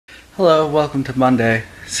Hello, welcome to Monday.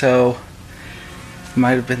 So,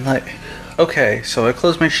 might have been like, okay, so I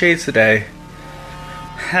closed my shades today.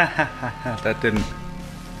 That didn't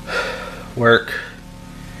work.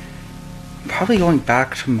 I'm probably going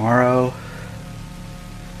back tomorrow.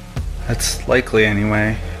 That's likely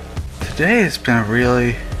anyway. Today has been a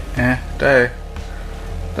really day.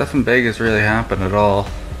 Nothing big has really happened at all.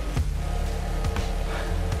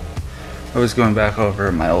 I was going back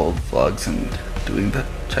over my old vlogs and doing the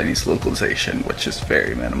Chinese localization, which is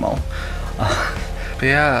very minimal. But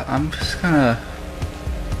yeah, I'm just gonna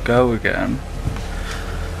go again.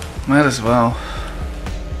 Might as well.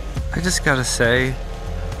 I just gotta say,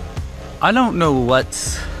 I don't know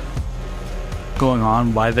what's going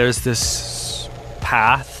on, why there's this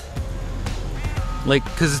path. Like,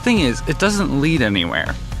 cause the thing is, it doesn't lead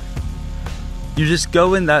anywhere. You just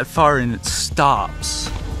go in that far and it stops.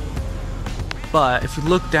 But if you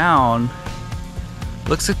look down,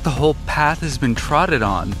 looks like the whole path has been trotted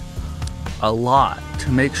on a lot to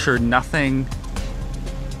make sure nothing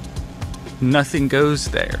goes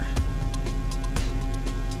there.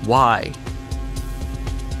 Why?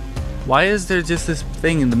 Why is there just this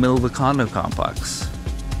thing in the middle of the condo complex?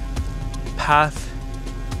 Path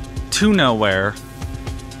to nowhere,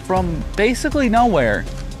 from basically nowhere.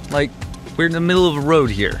 Like, we're in the middle of a road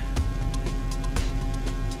here.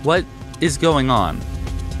 What is going on?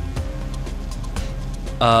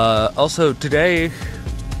 Also today,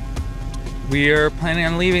 we are planning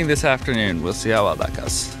on leaving this afternoon. We'll see how well that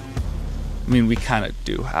goes. I mean, we kind of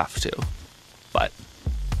do have to, but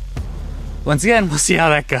once again, we'll see how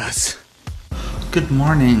that goes. Good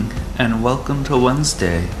morning and welcome to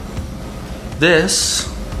Wednesday. This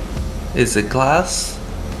is a glass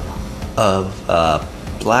of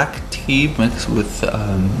black tea mixed with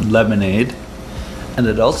lemonade, and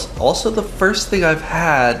it also the first thing I've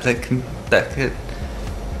had that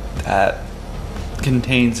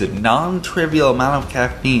contains a non-trivial amount of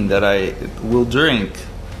caffeine that I will drink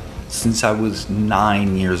since I was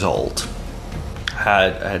 9 years old.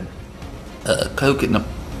 I had a Coke in a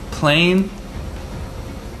plane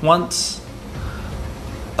once,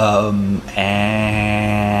 and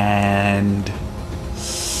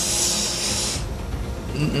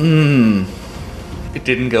it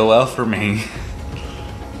didn't go well for me.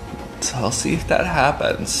 So I'll see if that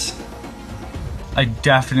happens. I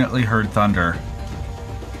definitely heard thunder.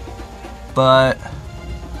 But,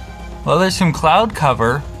 well, there's some cloud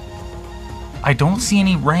cover. I don't see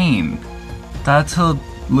any rain. That's a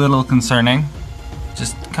little concerning.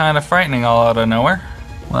 Just kind of frightening all out of nowhere.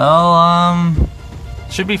 Well,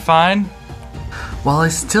 should be fine. While I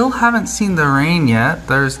still haven't seen the rain yet,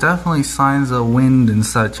 there's definitely signs of wind and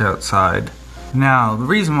such outside. Now, the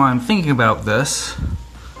reason why I'm thinking about this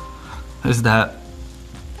is that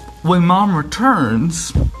when Mom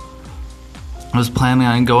returns, I was planning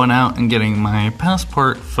on going out and getting my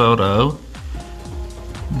passport photo,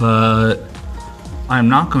 but I'm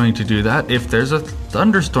not going to do that if there's a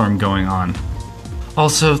thunderstorm going on.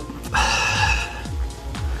 Also,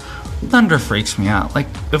 thunder freaks me out. Like,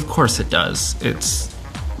 of course it does. It's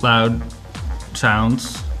loud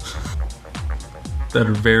sounds that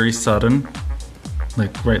are very sudden,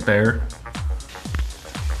 like right there.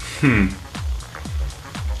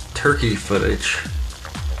 Turkey footage.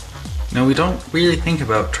 Now, we don't really think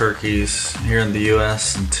about turkeys here in the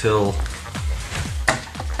US until,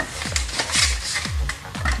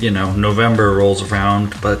 you know, November rolls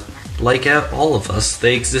around, but like all of us,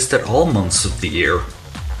 they exist at all months of the year.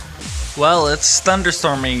 Well, it's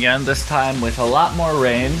thunderstorming again, this time with a lot more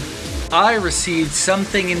rain. I received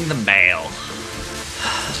something in the mail,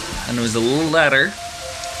 and it was a little letter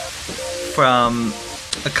from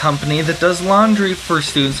a company that does laundry for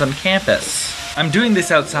students on campus. I'm doing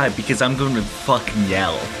this outside because I'm going to fucking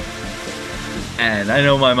yell. And I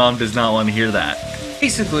know my mom does not want to hear that.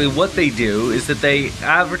 Basically, what they do is that they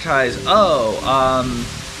advertise,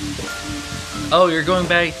 you're going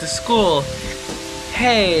back to school.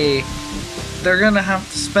 Hey, they're gonna have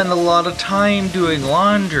to spend a lot of time doing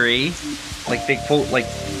laundry. Like, they quote like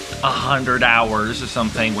 100 hours or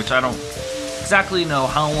something, which I don't exactly know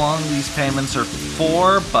how long these payments are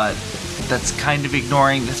for, but that's kind of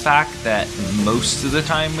ignoring the fact that most of the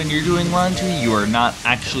time when you're doing laundry, you are not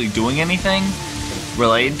actually doing anything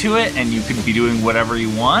related to it, and you could be doing whatever you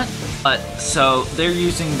want. But so they're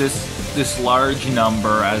using this large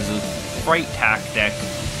number as a freight tactic.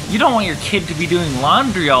 You don't want your kid to be doing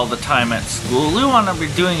laundry all the time at school. You want to be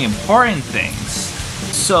doing important things.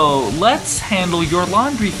 So let's handle your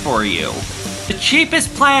laundry for you. The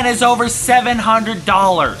cheapest plan is over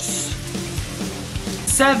 $700.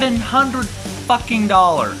 $700 fucking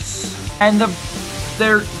dollars. And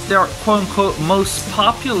they're their quote-unquote most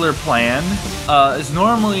popular plan is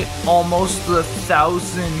normally almost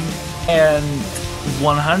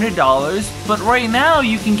 $1,100, but right now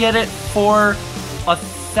you can get it for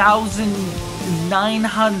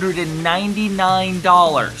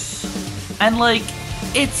 $1,999. And like,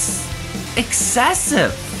 it's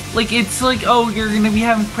excessive. Like, it's like, oh, you're gonna be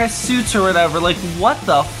having press suits or whatever. Like, what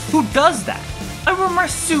the? Who does that? I wore my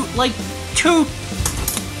suit like two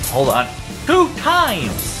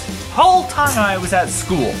times. Whole time I was at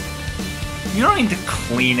school. You don't need to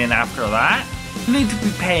clean it after that. You need to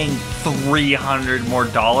be paying $300 more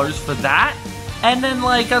for that. And then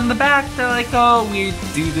like on the back, they're like, oh, we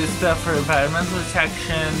do this stuff for environmental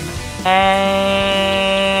protection.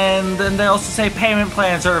 And then they also say payment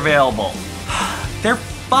plans are available. They're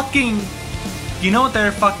fucking, you know what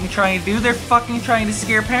they're fucking trying to do? They're fucking trying to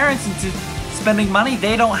scare parents into spending money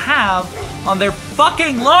they don't have on their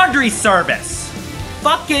fucking laundry service.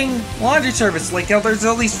 Fucking laundry service. Like, oh, there's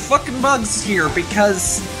all these fucking bugs here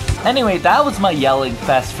because... Anyway, that was my yelling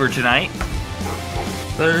fest for tonight.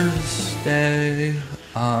 Thursday,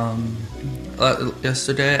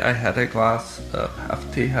 yesterday I had a glass of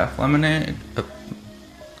half tea, half lemonade.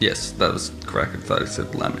 Yes, that was correct. I thought I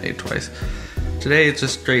said lemonade twice. Today it's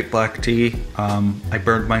just straight black tea. I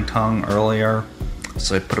burned my tongue earlier,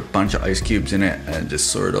 so I put a bunch of ice cubes in it and just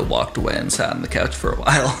sort of walked away and sat on the couch for a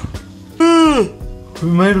while. You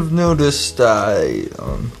might have noticed I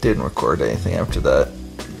didn't record anything after that.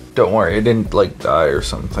 Don't worry, I didn't like die or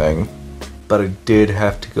something. But I did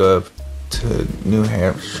have to go up to New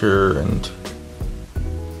Hampshire and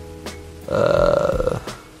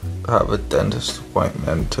have a dentist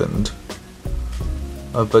appointment and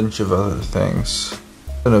a bunch of other things.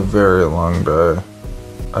 It's been a very long day.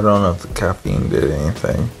 I don't know if the caffeine did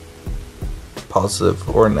anything, positive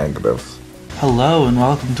or negative. Hello and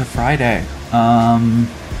welcome to Friday. I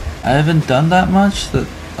haven't done that much that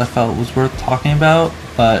I felt was worth talking about,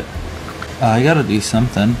 but I gotta do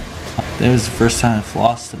something. It was the first time I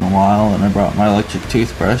flossed in a while, and I brought my electric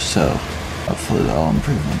toothbrush, so hopefully that'll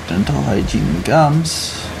improve my dental hygiene and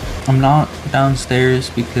gums. I'm not downstairs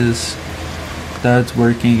because Dad's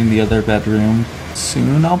working in the other bedroom.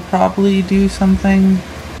 Soon I'll probably do something.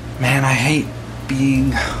 Man, I hate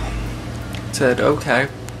being said, okay,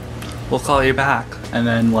 we'll call you back, and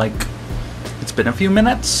then like, it's been a few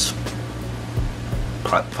minutes.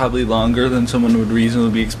 Probably longer than someone would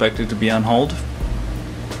reasonably be expected to be on hold.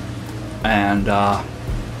 And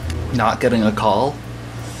not getting a call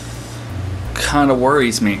kind of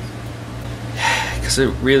worries me, because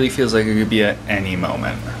it really feels like it could be at any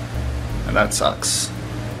moment, and that sucks.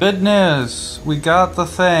 Good news, we got the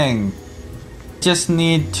thing. Just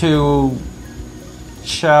need to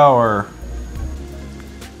shower.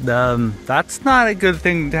 That's not a good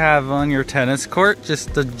thing to have on your tennis court,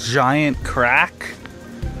 just a giant crack.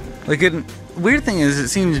 Like, weird thing is, it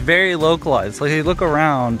seems very localized. Like, you look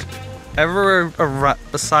around, everywhere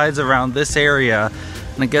besides around this area,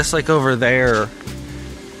 and I guess like over there,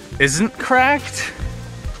 isn't cracked.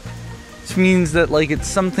 Which means that like it's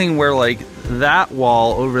something where like that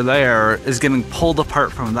wall over there is getting pulled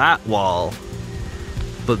apart from that wall,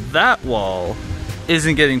 but that wall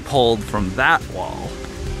isn't getting pulled from that wall.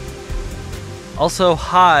 Also,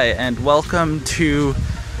 hi and welcome to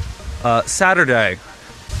Saturday.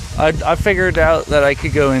 I figured out that I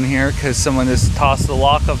could go in here because someone just tossed the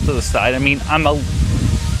lock up to the side. I mean,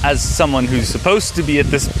 as someone who's supposed to be at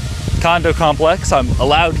this condo complex, I'm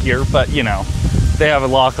allowed here, but you know, they have a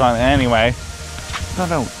lock on it anyway. I don't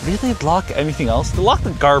know, really lock anything else? They lock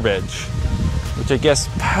the garbage, which I guess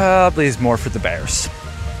probably is more for the bears.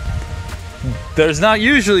 There's not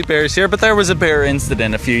usually bears here, but there was a bear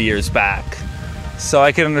incident a few years back, so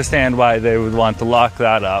I can understand why they would want to lock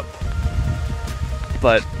that up.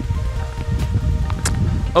 But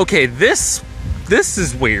okay, this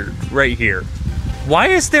is weird right here. Why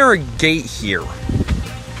is there a gate here?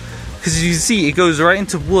 Because you see, it goes right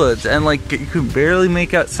into woods, and like you can barely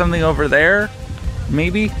make out something over there,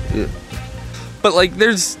 maybe. But like,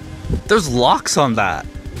 there's locks on that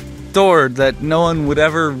door that no one would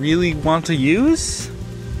ever really want to use.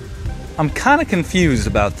 I'm kind of confused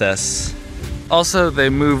about this. Also, they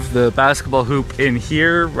moved the basketball hoop in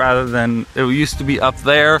here rather than it used to be up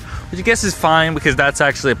there, which I guess is fine because that's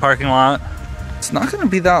actually a parking lot. It's not going to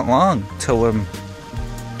be that long till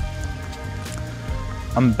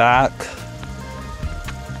I'm back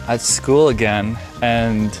at school again,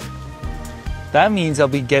 and that means I'll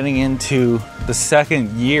be getting into the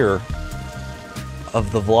second year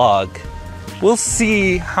of the vlog. We'll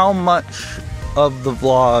see how much of the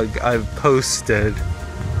vlog I've posted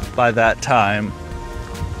by that time.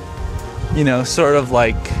 You know, sort of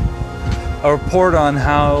like a report on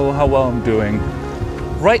how well I'm doing.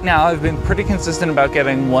 Right now, I've been pretty consistent about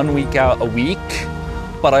getting 1 week out a week,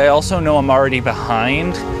 but I also know I'm already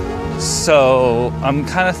behind. So I'm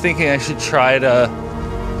kind of thinking I should try to,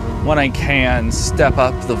 when I can, step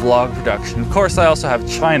up the vlog production. Of course, I also have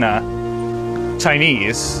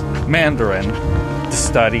Chinese, Mandarin to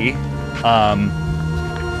study,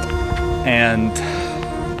 and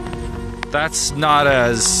that's not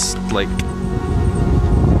as, like,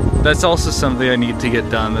 that's also something I need to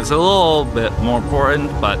get done. It's a little bit more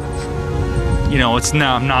important, but, you know,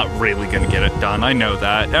 I'm not really gonna get it done. I know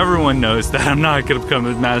that. Everyone knows that I'm not gonna become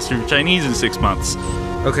a master of Chinese in 6 months.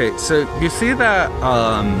 Okay, so you see that,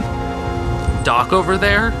 dock over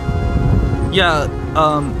there? Yeah,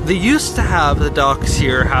 they used to have, the docks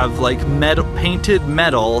here have, like, painted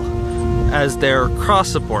metal as their cross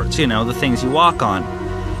supports, you know, the things you walk on.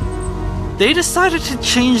 They decided to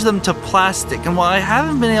change them to plastic, and while I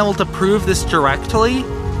haven't been able to prove this directly,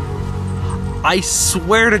 I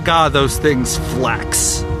swear to God those things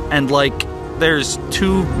flex. And, like, there's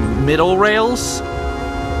 2 middle rails,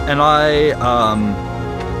 and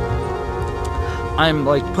I'm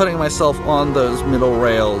like putting myself on those middle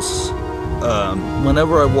rails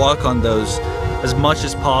whenever I walk on those as much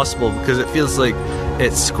as possible, because it feels like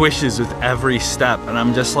it squishes with every step, and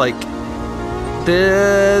I'm just like,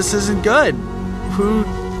 this isn't good. Who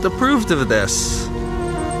approved of this?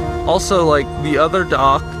 Also, like, the other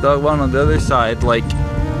dock, the one on the other side, like,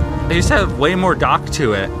 they used to have way more dock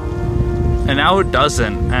to it, and now it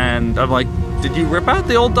doesn't. And I'm like, did you rip out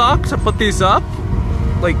the old dock to put these up?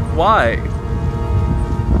 Like, why?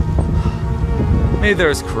 Maybe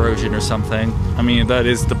there's corrosion or something. I mean, that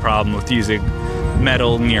is the problem with using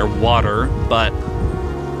metal near water, but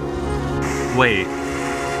wait.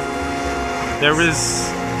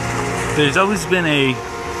 There's always been a,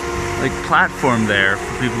 like, platform there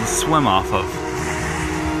for people to swim off of.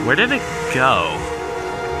 Where did it go?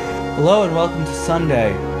 Hello and welcome to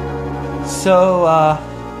Sunday. So,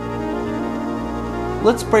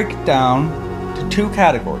 let's break it down to 2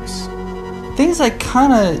 categories. Things I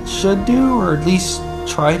kinda should do, or at least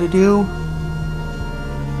try to do.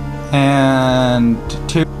 And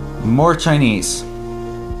 2, more Chinese.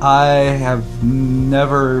 I have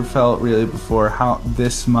never felt really before how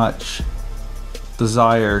this much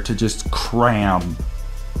desire to just cram.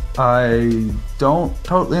 I don't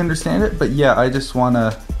totally understand it, but yeah, I just want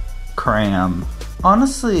to cram.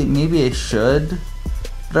 Honestly, maybe I should,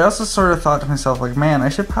 but I also sort of thought to myself, like, man, I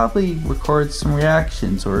should probably record some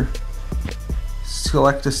reactions or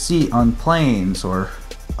select a seat on planes or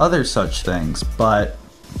other such things, but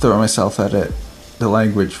throw myself at it, the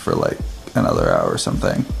language, for like another hour or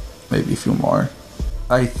something, maybe a few more.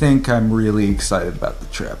 I think I'm really excited about the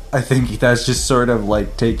trip. I think that's just sort of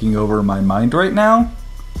like taking over my mind right now.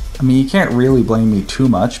 I mean, you can't really blame me too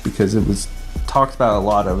much because it was talked about a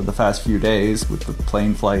lot over the past few days with the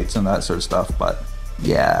plane flights and that sort of stuff, but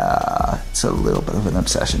yeah, it's a little bit of an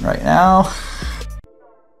obsession right now.